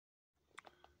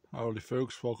Howdy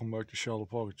folks, welcome back to Shallow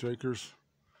Pocket Jakers.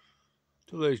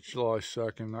 Today's July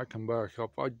 2nd. I come back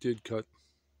up. I did cut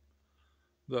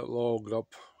that log up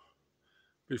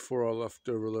before I left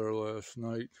over there last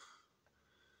night.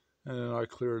 And then I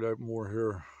cleared out more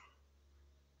here.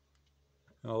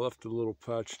 And I left a little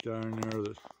patch down there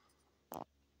that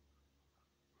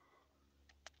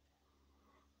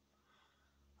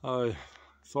I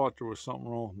thought there was something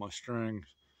wrong with my string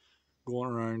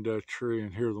going around that tree,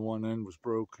 and here the one end was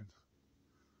broken.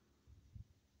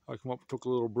 I come up, took a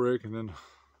little break, and then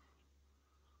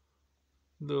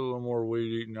did a little more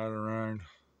weed eating out around.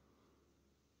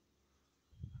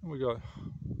 And we got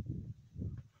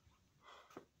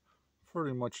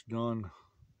pretty much done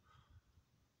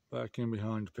back in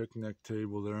behind the picnic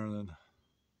table there, and then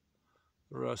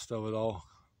the rest of it I'll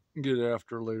get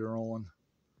after later on.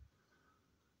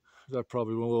 I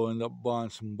probably will end up buying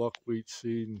some buckwheat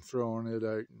seed and throwing it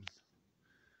out. And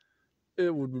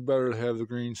it would be better to have the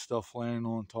green stuff laying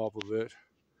on top of it,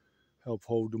 help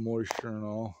hold the moisture and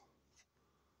all.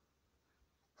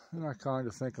 And I kind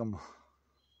of think I'm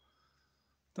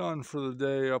done for the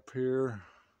day up here.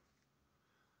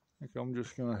 I think I'm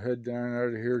just going to head down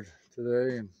out of here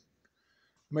today and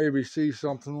maybe see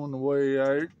something on the way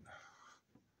out.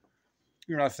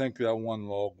 I think that one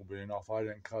log will be enough. I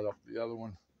didn't cut up the other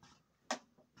one.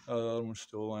 The other one's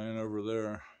still laying over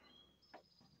there.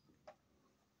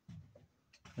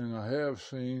 And I have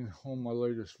seen on my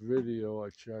latest video I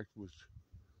checked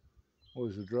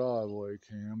was a driveway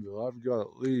cam that I've got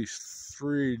at least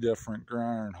 3 different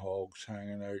groundhogs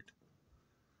hanging out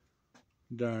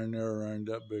down there around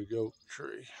that big oak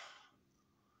tree.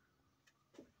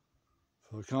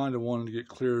 So I kind of wanted to get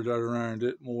cleared out around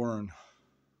it more, and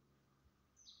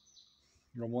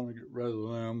I want to get rid of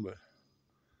them, but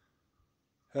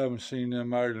haven't seen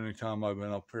them out any time I've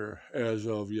been up here as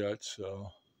of yet. So,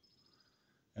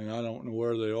 and I don't know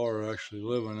where they are actually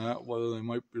living at, whether they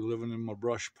might be living in my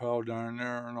brush pile down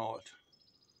there or not.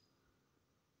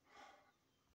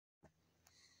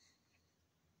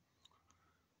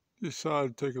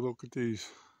 Decided to take a look at these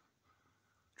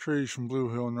trees from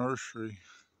Blue Hill Nursery.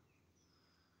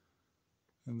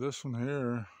 And this one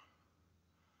here,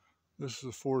 this is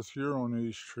the 4th year on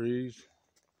these trees.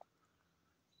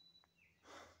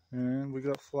 And we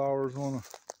got flowers on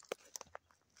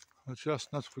the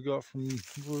chestnuts we got from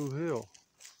Blue Hill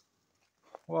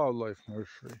Wildlife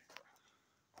Nursery.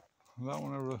 That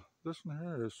one over, this one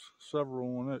here has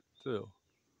several on it too.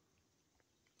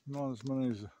 Not as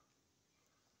many as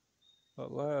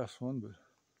that last one, but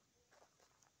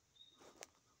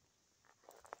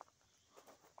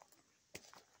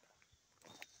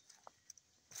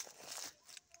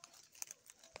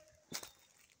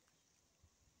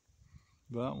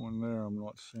that one there, I'm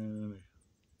not seeing any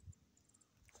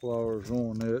flowers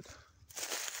on it.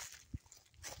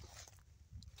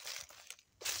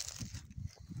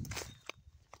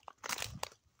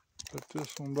 But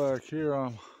this one back here,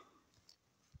 I'm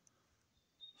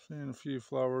seeing a few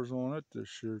flowers on it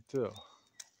this year too.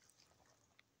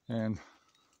 And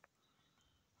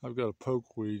I've got a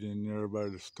pokeweed in there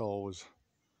about as tall as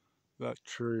that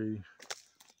tree.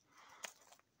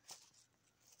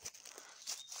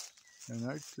 And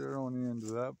right there on the end of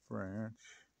that branch,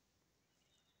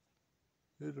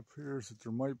 it appears that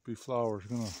there might be flowers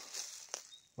going to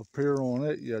appear on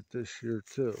it yet this year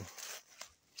too.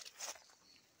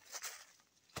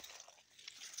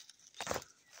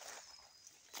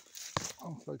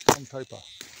 Looks like some type of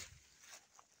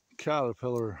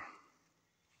caterpillar.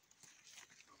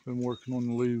 Been working on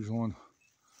the leaves on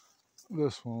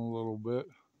this one a little bit.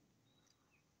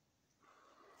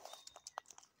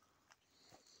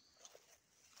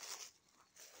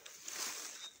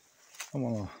 I'm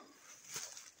gonna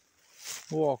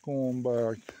walk on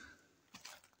back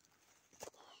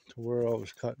to where I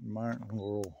was cutting mountain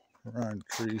laurel around the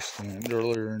tree stand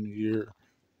earlier in the year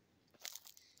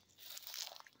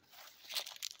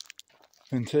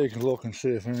and take a look and see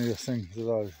if any of the things that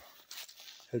I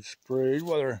had sprayed,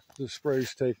 whether the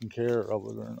spray's taking care of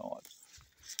it or not.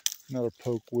 Another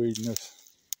pokeweed in this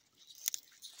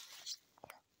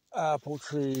apple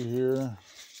tree here.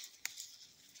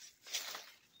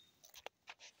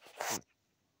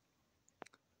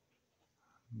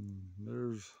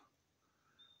 There's,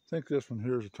 I think this one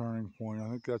here is a turning point. I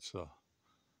think that's a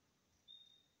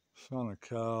son of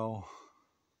cow.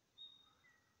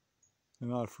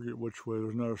 And I forget which way.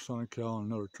 There's another son of cow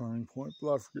and another turning point,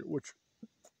 but I forget which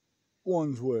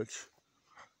one's which.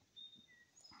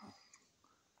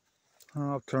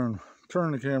 I'll turn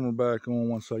the camera back on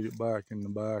once I get back in the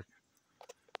back,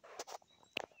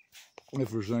 if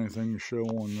there's anything to show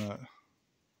on that.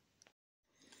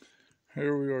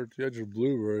 Here we are at the edge of the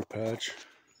blueberry patch.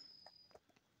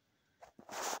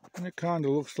 And it kind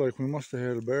of looks like we must have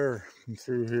had a bear come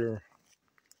through here.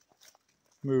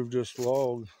 Moved this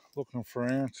log looking for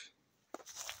ants.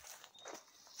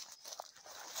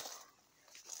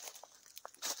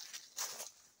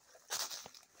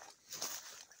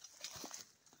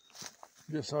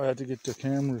 Guess I had to get the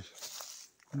cameras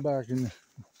back in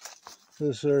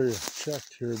this area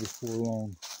checked here before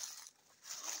long.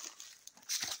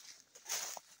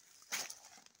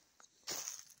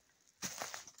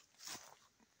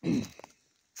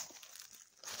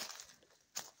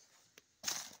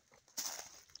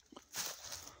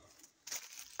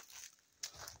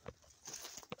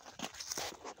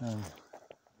 And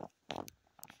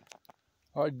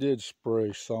I did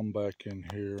spray some back in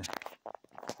here.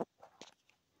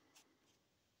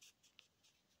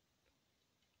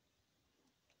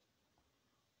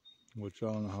 Which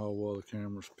I don't know how well the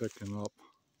camera's picking up.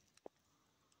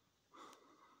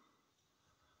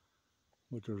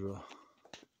 But there's a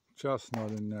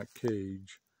chestnut in that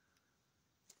cage.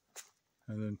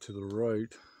 And then to the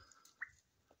right,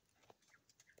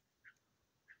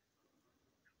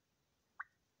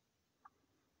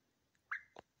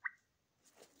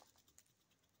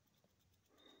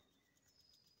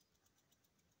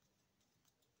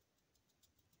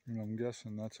 and I'm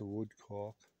guessing that's a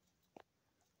woodcock.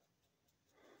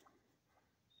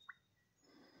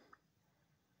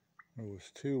 There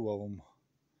was two of them.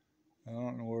 I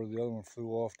don't know where the other one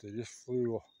flew off. They just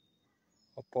flew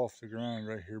up off the ground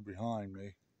right here behind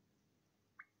me.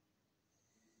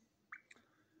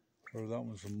 Or that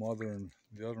one's a mother and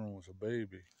the other one was a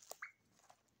baby.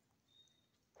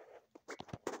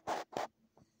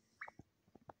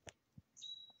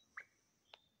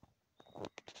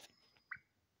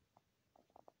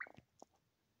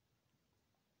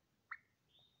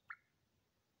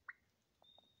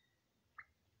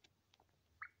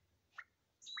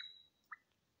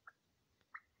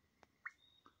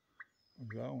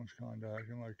 That one's kind of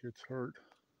acting like it's hurt.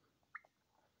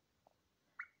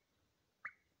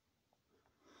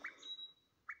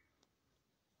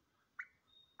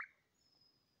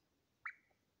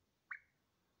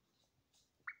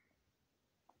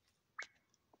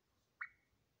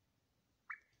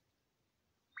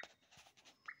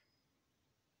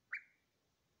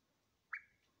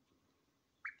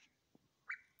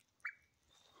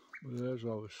 But as I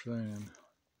was saying,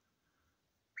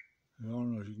 I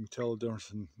don't know if you can tell the difference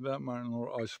in that mountain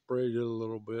laurel. I sprayed it a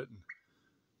little bit and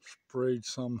sprayed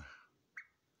some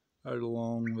out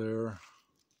along there.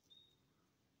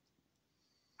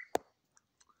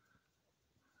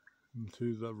 And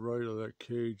to the right of that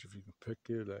cage, if you can pick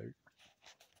it out.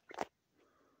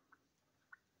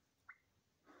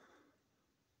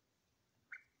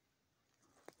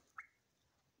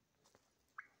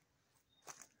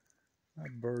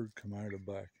 That bird come out of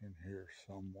back in here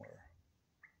somewhere.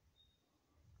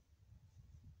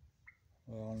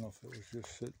 Well, I don't know if it was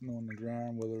just sitting on the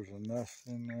ground, whether there's a nest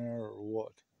in there or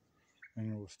what. And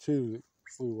there was two that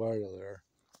flew out of there.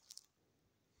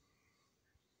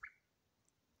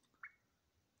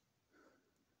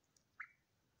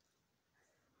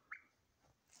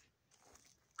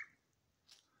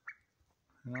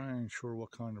 And I ain't sure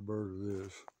what kind of bird it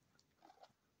is.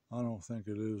 I don't think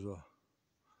it is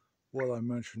what I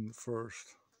mentioned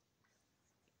first.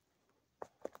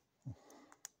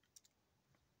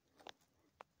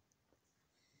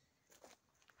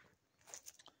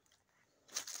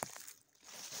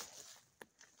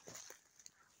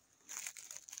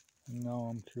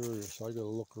 Now I'm curious. I gotta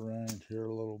look around here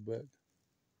a little bit.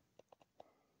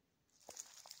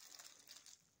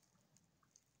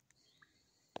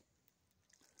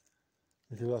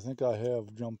 Because I think I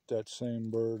have jumped that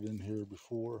same bird in here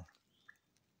before.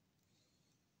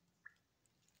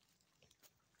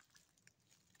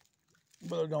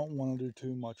 But I don't want to do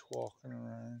too much walking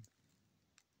around.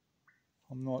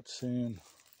 I'm not seeing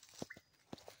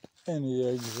any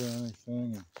eggs or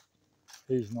anything, and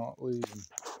he's not leaving.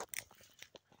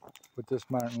 But this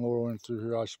mountain laurel went through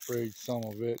here. I sprayed some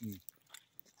of it, and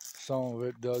some of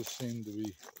it does seem to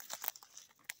be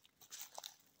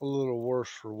a little worse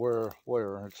for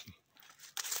wear.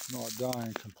 It's not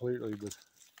dying completely, but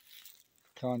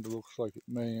kind of looks like it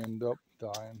may end up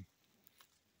dying.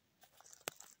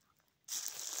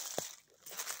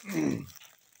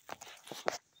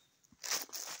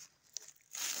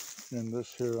 And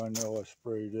this here, I know I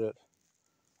sprayed it.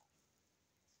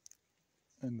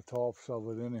 And the tops of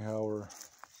it anyhow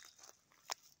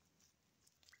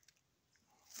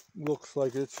looks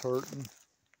like it's hurting.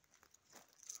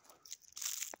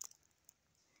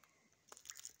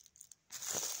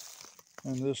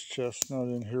 And this chestnut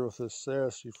in here with this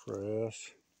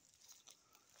sassafras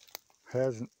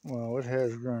hasn't, well, it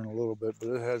has grown a little bit, but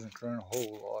it hasn't grown a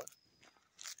whole lot.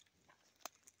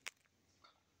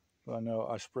 But I know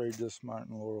I sprayed this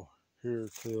mountain laurel here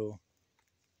too,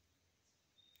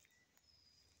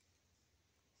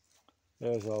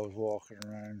 as I was walking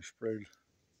around. Sprayed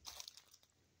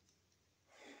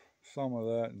some of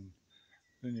that, and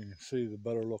then you can see the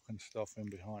better looking stuff in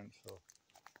behind. So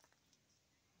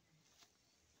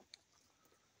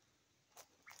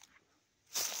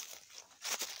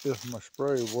if my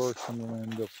spray works, I'm going to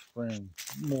end up spraying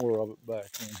more of it back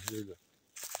in here to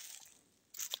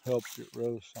help get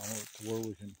rid of some of it, to where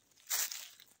we can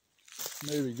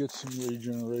maybe get some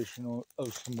regeneration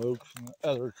of some oaks and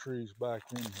other trees back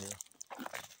in here.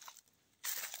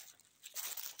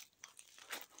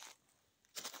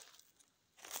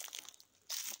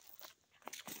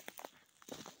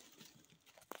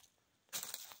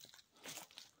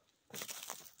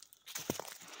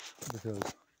 Because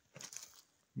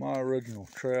my original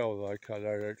trail that I cut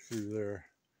out right through there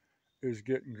is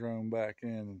getting grown back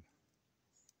in.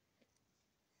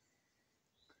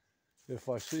 If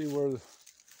I see where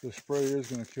the spray is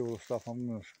going to kill the stuff, I'm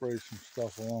going to spray some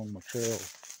stuff along my trail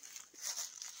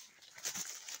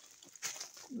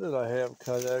that I have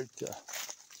cut out,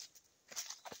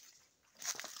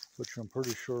 which I'm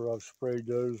pretty sure I've sprayed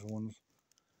those ones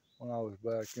when I was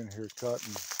back in here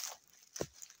cutting,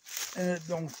 and it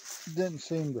didn't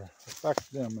seem to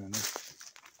affect them any.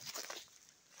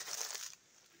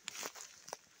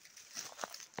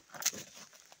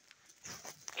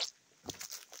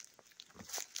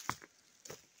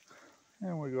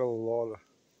 And we got a lot of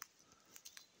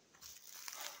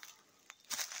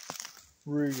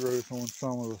regrowth on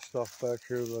some of the stuff back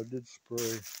here that I did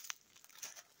spray.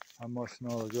 I must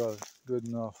not have got it good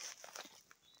enough.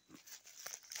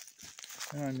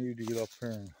 And I need to get up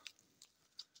here and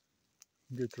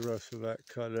get the rest of that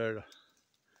cut out. I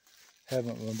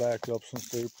haven't been back up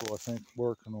since April, I think,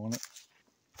 working on it.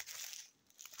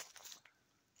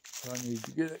 So I need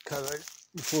to get it cut out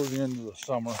before the end of the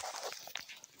summer.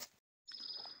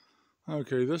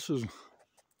 Okay, this is,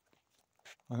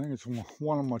 I think it's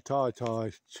one of my tie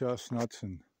chestnuts,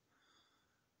 and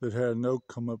that had an oak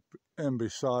come up in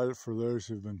beside it for those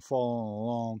who've been following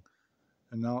along.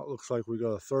 And now it looks like we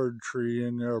got a third tree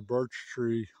in there, a birch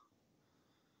tree.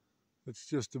 It's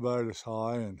just about as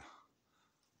high, and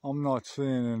I'm not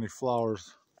seeing any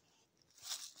flowers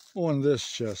on this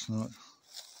chestnut.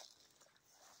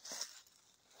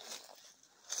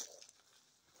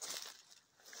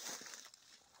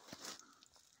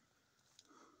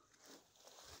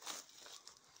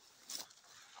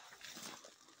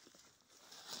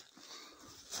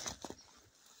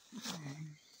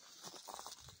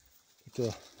 But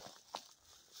the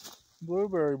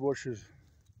blueberry bushes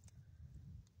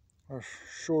are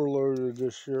sure loaded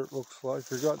this year, it looks like.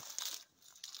 They got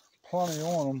plenty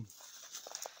on them.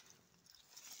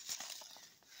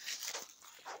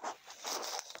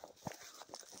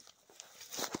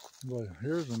 But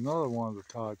here's another one of the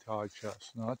tie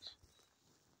chestnuts.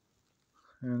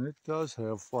 And it does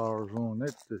have flowers on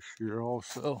it this year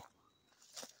also.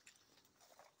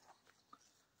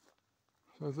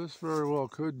 So this very well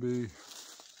could be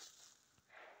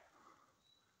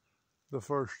the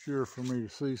first year for me to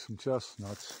see some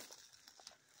chestnuts.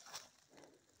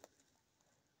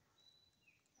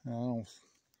 And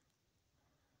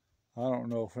I don't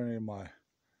know if any of my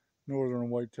northern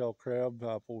whitetail crab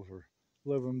apples are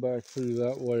living back through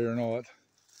that way or not.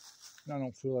 I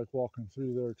don't feel like walking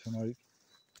through there tonight.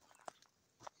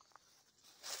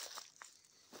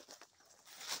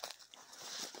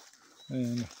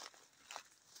 And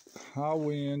how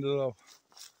we ended up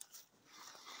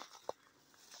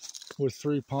with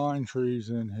 3 pine trees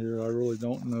in here, I really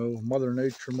don't know. Mother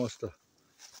Nature must have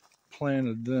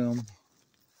planted them.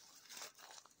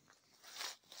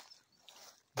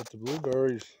 But the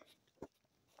blueberries,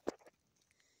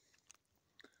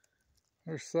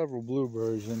 there's several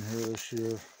blueberries in here this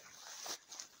year,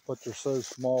 but they're so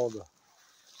small that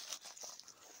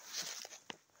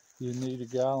you need a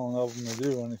gallon of them to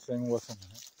do anything with them.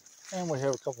 And we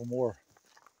have a couple more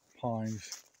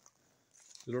pines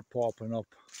that are popping up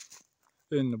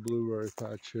in the blueberry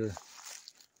patch here.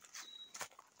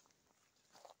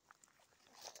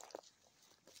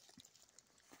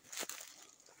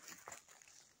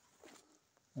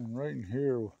 And right in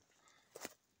here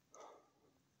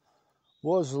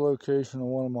was the location of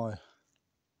one of my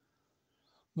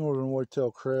northern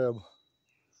whitetail crab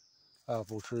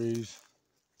apple trees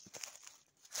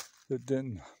that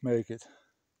didn't make it.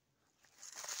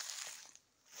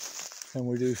 And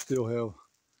we do still have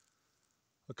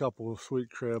a couple of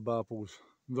sweet crab apples.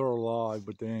 They're alive,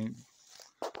 but they're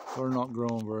not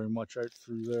growing very much out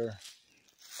through there.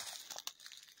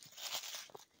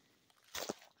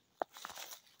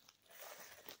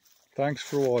 Thanks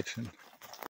for watching.